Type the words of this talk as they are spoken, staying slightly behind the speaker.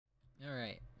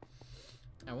Alright.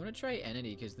 I want to try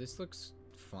Entity because this looks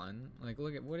fun. Like,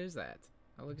 look at, what is that?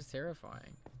 That looks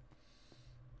terrifying.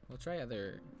 We'll try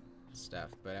other stuff,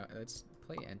 but let's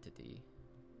play Entity.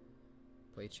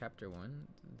 Play Chapter 1,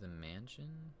 The Mansion.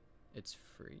 It's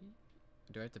free?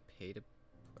 Do I have to pay to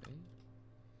play?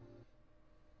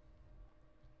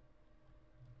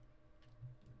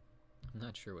 I'm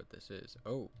not sure what this is.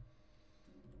 Oh!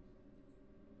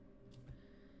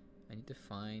 I need to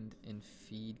find and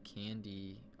feed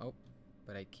candy. Oh,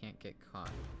 but I can't get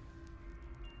caught.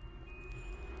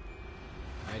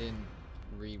 I didn't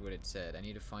read what it said. I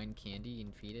need to find candy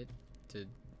and feed it to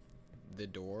the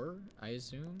door, I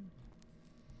assume?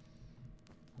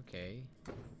 Okay.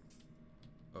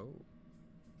 Oh.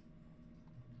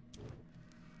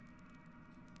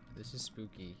 This is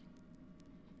spooky.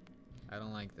 I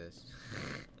don't like this.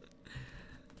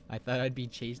 I thought I'd be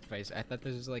chased by... I thought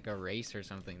this was like a race or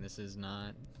something. This is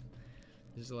not...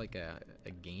 This is like a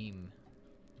game.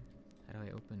 How do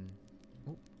I open...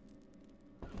 Oh.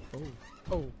 Oh.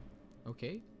 Oh.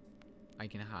 Okay. I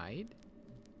can hide.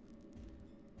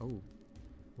 Oh.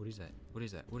 What is that? What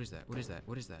is that? What is that? What is that?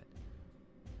 What is that?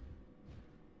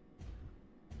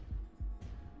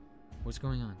 What's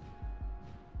going on?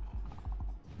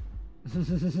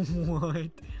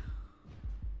 What?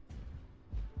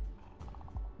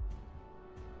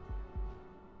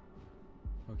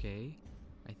 Okay.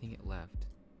 I think it left.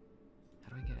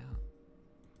 How do I get out?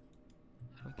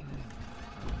 How do I get out?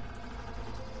 Oh.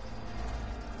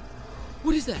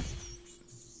 What is that?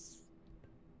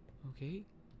 Okay.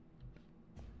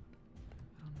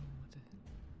 I don't know what the heck.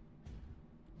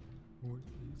 What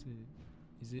is it?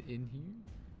 Is it in here?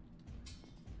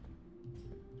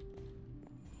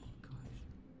 Oh gosh.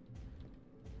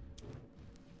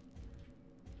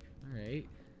 Alright.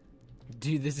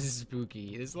 Dude, this is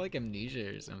spooky. This is like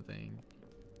Amnesia or something.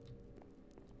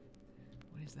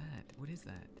 What is that? What is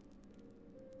that?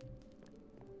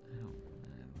 I don't...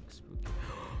 That looks spooky.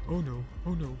 Oh no!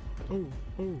 Oh no! Oh!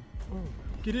 Oh! Oh!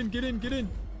 Get in! Get in! Get in!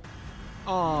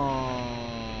 Aww.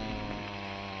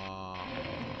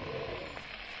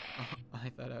 I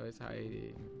thought I was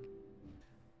hiding.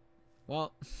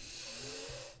 Well...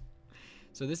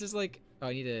 So this is like... Oh,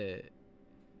 I need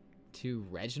to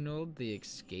Reginald the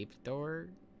escape door.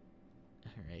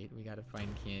 Alright, we gotta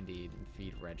find candy and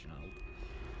feed Reginald.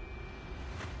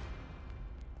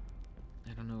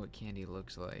 I don't know what candy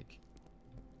looks like.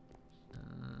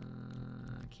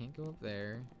 Can't go up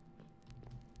there.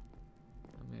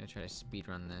 I'm gonna try to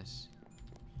speedrun this.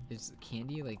 Is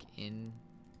candy like in...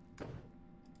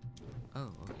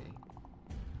 Oh, okay.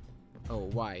 Oh,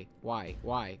 why? Why?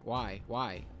 Why? Why?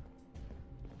 Why?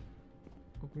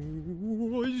 I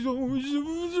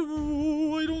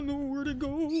don't know where to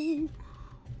go.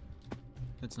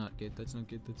 That's not good. That's not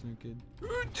good. That's not good.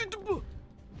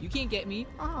 You can't get me.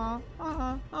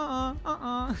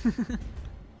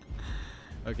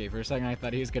 Okay, for a second I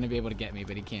thought he was gonna be able to get me,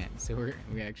 but he can't. So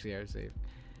we actually are safe.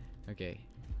 Okay.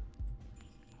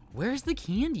 Where's the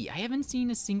candy? I haven't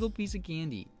seen a single piece of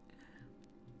candy.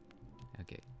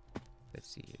 Okay. Let's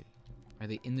see here. Are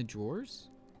they in the drawers?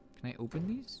 Can I open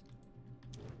these?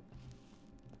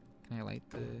 Can I light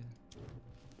the...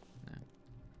 No.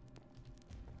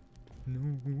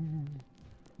 No.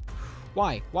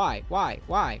 Why? Why? Why?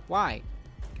 Why? Why?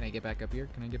 Can I get back up here?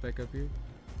 Can I get back up here?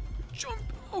 Jump!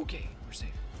 Okay, we're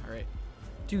safe. Alright.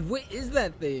 Dude, what is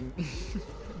that thing?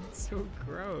 It's so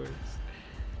gross.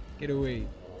 Get away.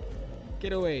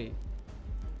 Get away.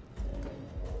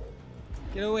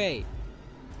 Get away.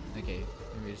 Okay,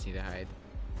 we just need to hide.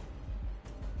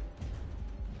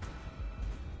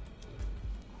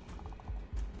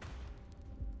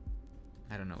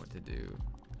 I don't know what to do.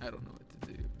 I don't know what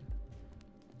to do.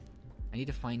 I need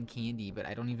to find candy, but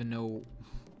I don't even know...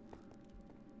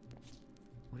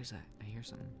 What is that? I hear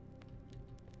something.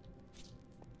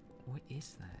 What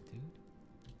is that, dude?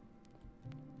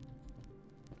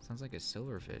 Sounds like a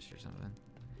silverfish or something.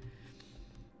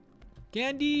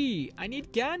 Candy! I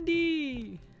need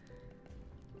candy!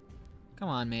 Come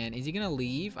on, man. Is he gonna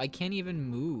leave? I can't even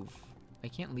move. I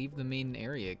can't leave the main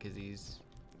area because he's...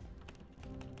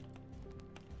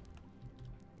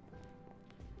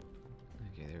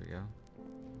 Okay, there we go.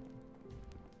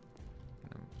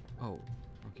 Oh,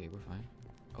 okay, we're fine.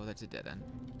 Oh, that's a dead end.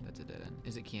 That's a dead end.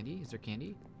 Is it candy? Is there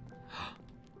candy?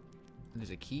 There's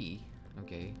a key.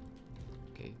 Okay.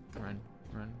 Okay, run,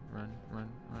 run, run, run,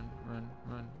 run, run,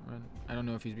 run, run. I don't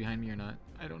know if he's behind me or not.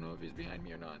 I don't know if he's behind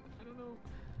me or not. I don't know.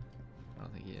 I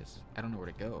don't think he is. I don't know where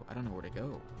to go. I don't know where to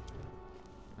go.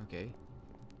 Okay.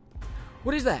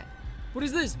 What is that? What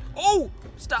is this? Oh!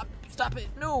 Stop! Stop it!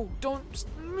 No! Don't!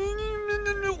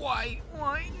 Why?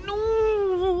 Why? No!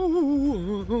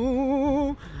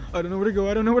 I don't know where to go.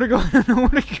 I don't know where to go. I don't know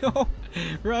where to go.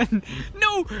 Run.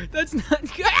 No, that's not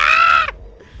good. Ah!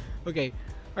 Okay.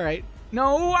 All right.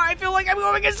 No, I feel like I'm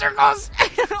going in circles. I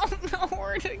don't know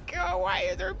where to go. Why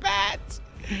are there bats?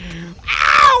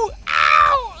 Ow!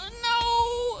 Ow!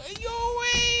 No! Go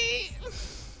away!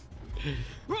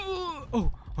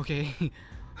 Oh, okay.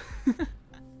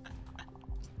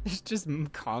 There's just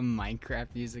calm Minecraft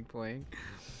music playing.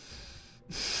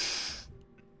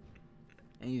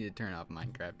 I need to turn off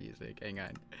Minecraft music. Hang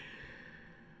on.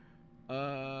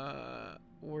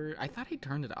 I thought I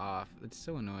turned it off. It's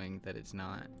so annoying that it's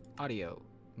not. Audio,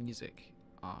 music,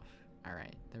 off. All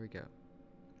right, there we go.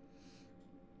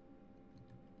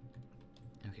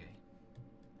 Okay.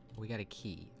 We got a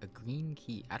key, a green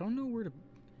key. I don't know where to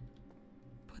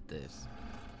put this.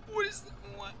 What is that?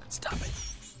 What? Stop it.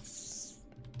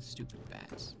 Stupid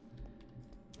bats.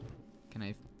 Can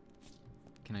I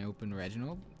open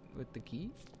Reginald with the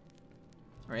key?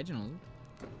 Reginald?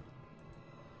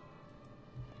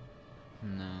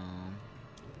 No.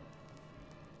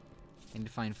 I need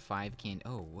to find 5 candy.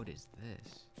 Oh, what is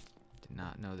this? Did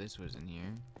not know this was in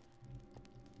here.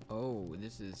 Oh,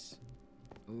 this is...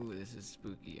 Ooh, this is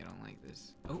spooky. I don't like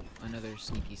this. Oh, another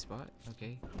sneaky spot.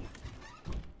 Okay.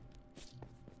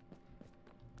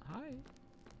 Hi.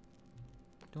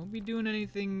 Don't be doing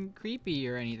anything creepy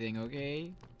or anything,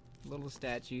 okay? Little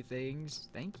statue things.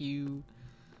 Thank you.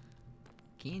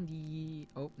 Candy.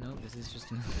 Oh, no, this is just...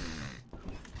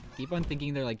 Keep on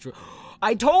thinking they're like...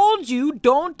 I told you,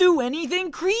 don't do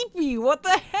anything creepy. What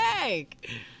the heck?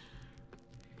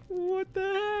 What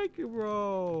the heck,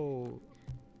 bro?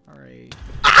 All right.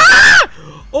 Ah!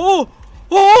 Oh!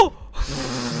 Oh!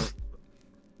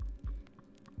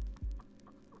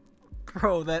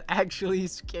 Bro, that actually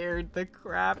scared the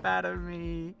crap out of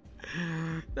me.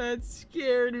 That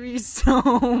scared me so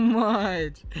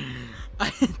much.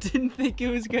 I didn't think it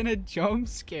was gonna jump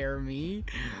scare me.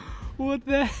 What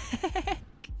the heck?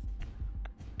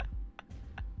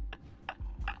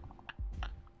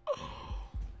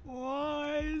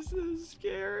 Why is this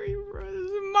scary, bro? This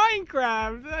is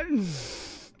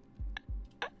Minecraft.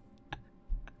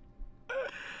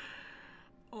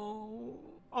 Oh.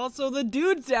 Also, the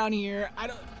dude's down here. I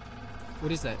don't...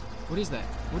 What is that? What is that?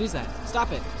 What is that?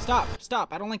 Stop it. Stop.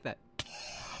 Stop. I don't like that.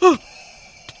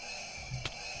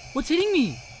 What's hitting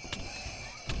me?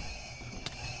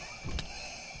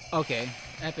 Okay.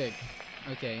 Epic.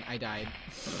 Okay, I died.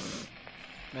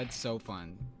 That's so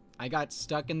fun. I got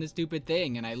stuck in the stupid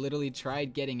thing and I literally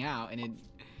tried getting out and it...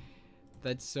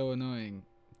 That's so annoying.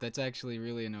 That's actually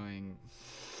really annoying.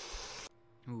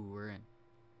 Ooh, we're in.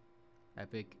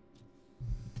 Epic.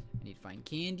 I need to find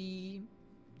candy.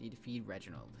 Need to feed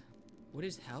Reginald. What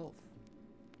is health?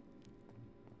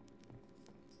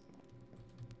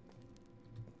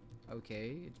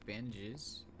 Okay, it's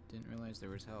bandages. Didn't realize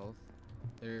there was health.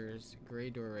 There's a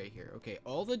gray door right here. Okay,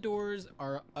 all the doors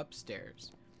are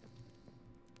upstairs.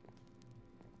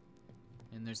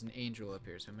 And there's an angel up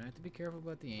here, so I'm gonna have to be careful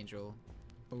about the angel.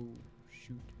 Oh,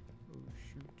 shoot. Oh,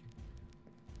 shoot.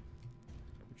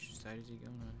 Which side is he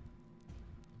going on?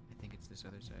 I think it's this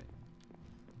other side.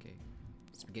 Okay.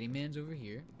 Spaghetti Man's over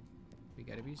here. We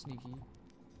gotta be sneaky.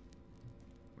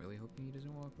 Really hoping he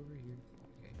doesn't walk over here.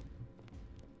 Okay.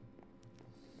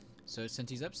 So since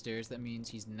he's upstairs, that means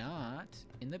he's not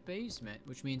in the basement,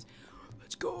 which means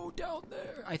let's go down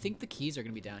there. I think the keys are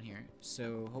gonna be down here.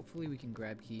 So hopefully we can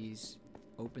grab keys,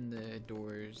 open the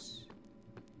doors,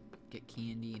 get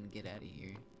candy, and get out of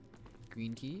here.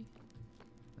 Green key.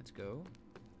 Let's go.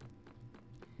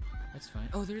 That's fine.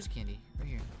 Oh, there's candy right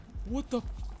here. What the?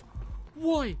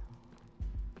 Why?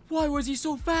 Why was he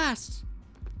so fast?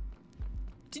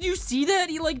 Did you see that?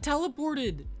 He like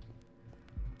teleported.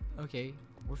 Okay,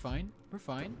 we're fine. We're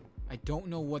fine. I don't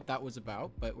know what that was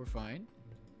about, but we're fine.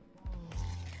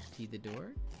 See the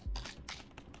door.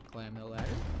 Climb the ladder.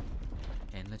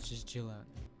 And let's just chill out.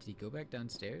 Did he go back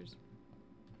downstairs?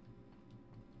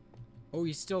 Oh,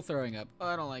 he's still throwing up. Oh,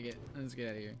 I don't like it. Let's get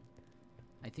out of here.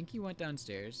 I think he went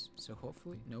downstairs, so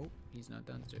hopefully... Nope, he's not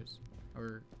downstairs.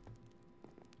 Or...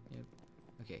 Yep.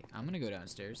 Okay, I'm gonna go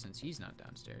downstairs since he's not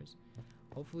downstairs.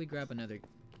 Hopefully grab another...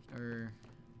 Or...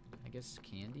 I guess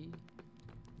candy?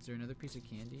 Is there another piece of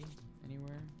candy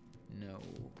anywhere? No.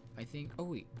 I think... Oh,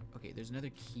 wait. Okay, there's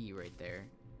another key right there.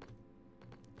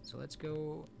 So let's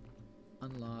go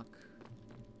unlock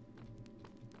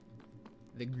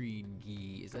the green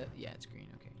key. Is that... Yeah, it's green.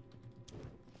 Okay.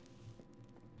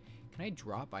 Can I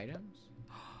drop items?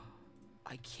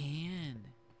 I can.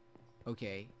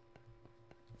 Okay.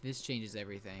 This changes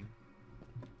everything.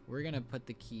 We're gonna put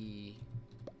the key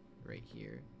right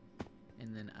here.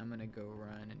 And then I'm gonna go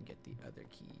run and get the other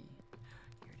key.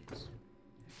 Here it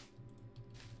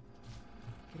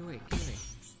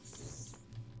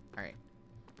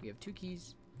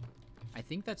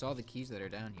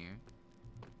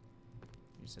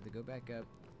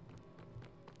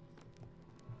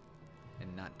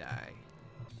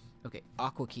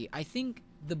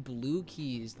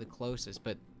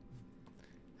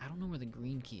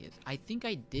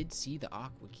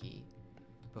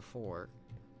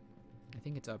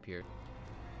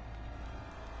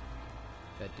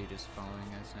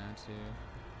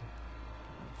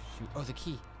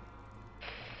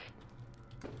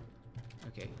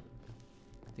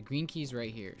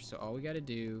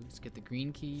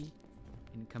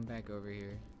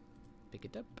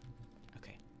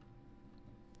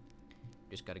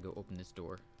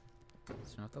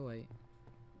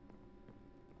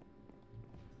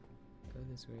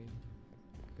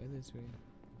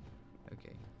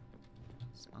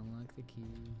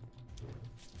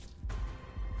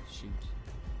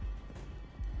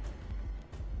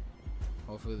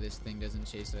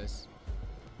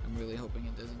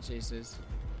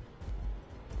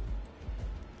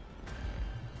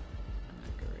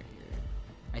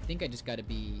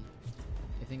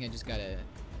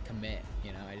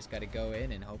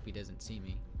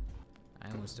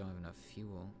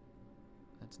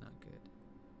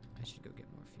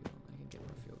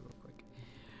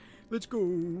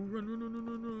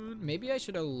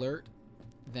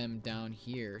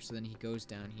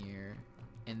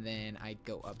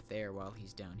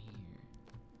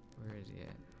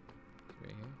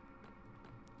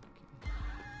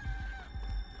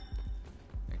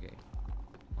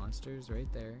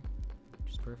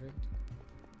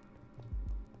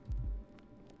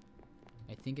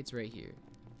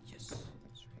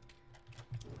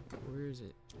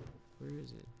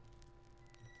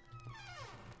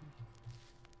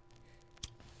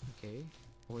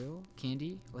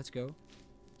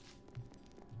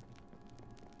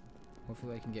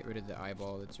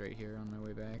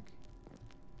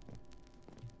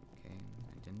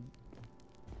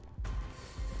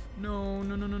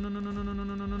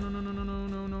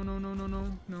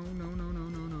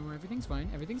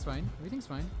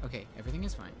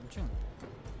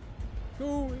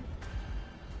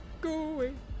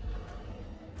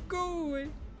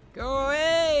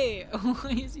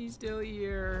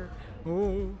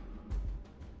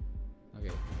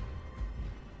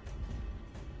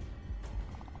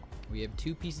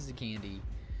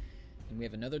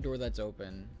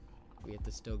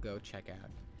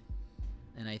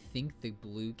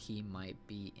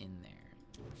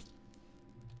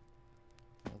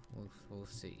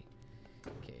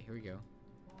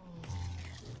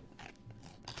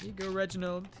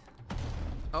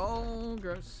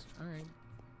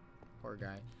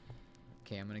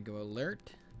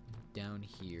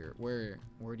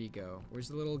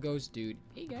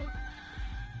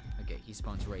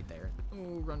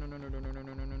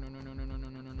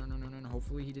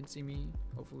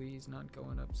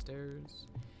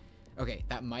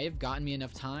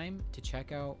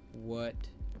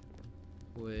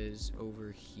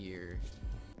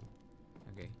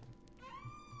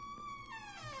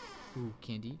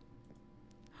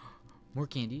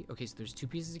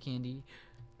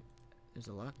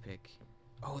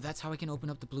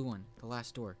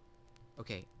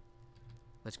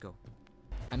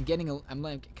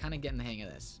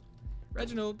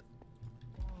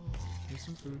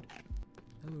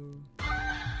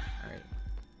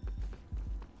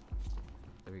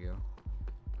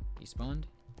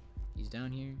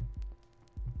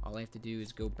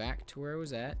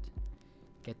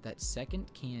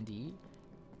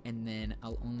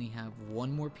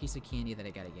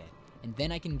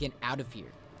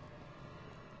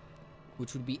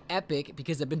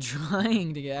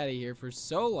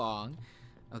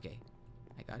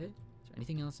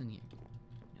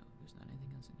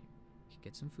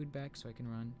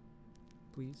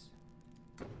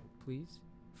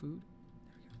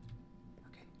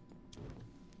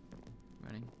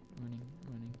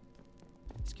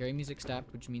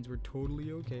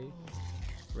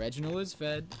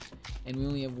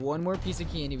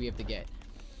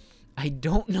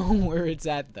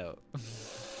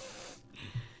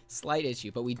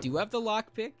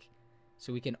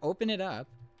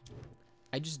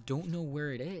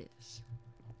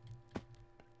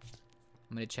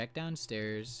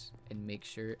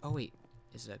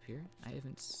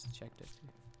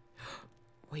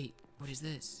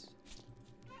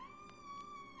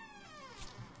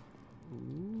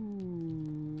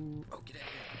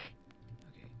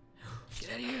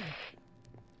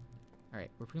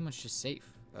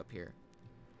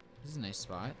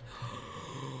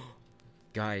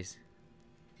Guys,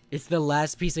 it's the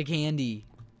last piece of candy.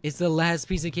 It's the last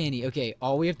piece of candy. Okay,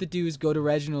 all we have to do is go to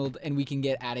Reginald and we can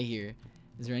get out of here.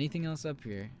 Is there anything else up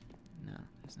here? No,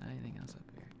 there's not anything else up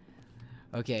here.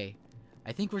 Okay,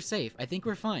 I think we're safe. I think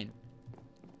we're fine.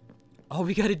 All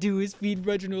we gotta do is feed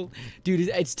Reginald. Dude,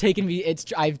 it's taken me,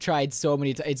 I've tried so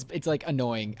many times. It's like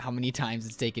annoying how many times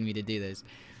it's taken me to do this.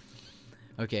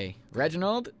 Okay,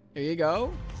 Reginald, here you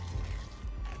go.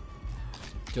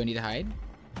 Do I need to hide?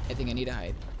 I think I need to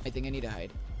hide. I think I need to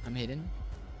hide. I'm hidden.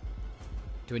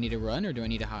 Do I need to run or do I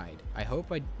need to hide? I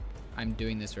hope I'm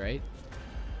doing this right.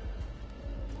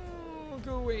 Oh,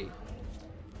 go away.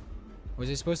 Was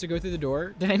I supposed to go through the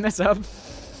door? Did I mess up?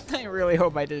 I really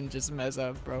hope I didn't just mess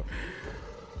up, bro.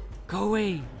 Go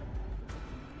away.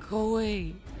 Go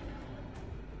away.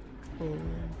 Go away.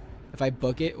 If I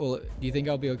book it, do you think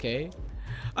I'll be okay?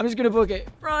 I'm just gonna book it.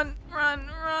 Run, run,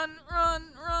 run, run,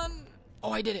 run.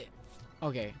 Oh, I did it.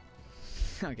 Okay.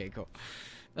 Okay, cool.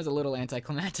 That was a little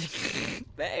anticlimactic.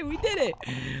 Hey, we did it.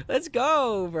 Let's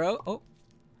go, bro. Oh.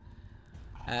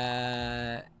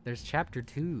 There's chapter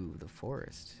 2, the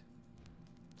forest.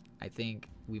 I think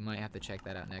we might have to check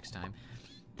that out next time.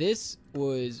 This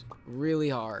was really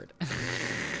hard.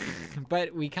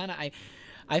 But we kind of,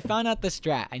 I found out the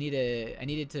strat. I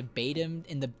needed to bait him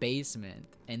in the basement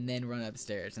and then run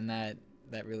upstairs, and that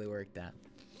really worked out.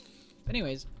 But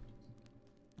anyways,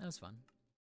 that was fun.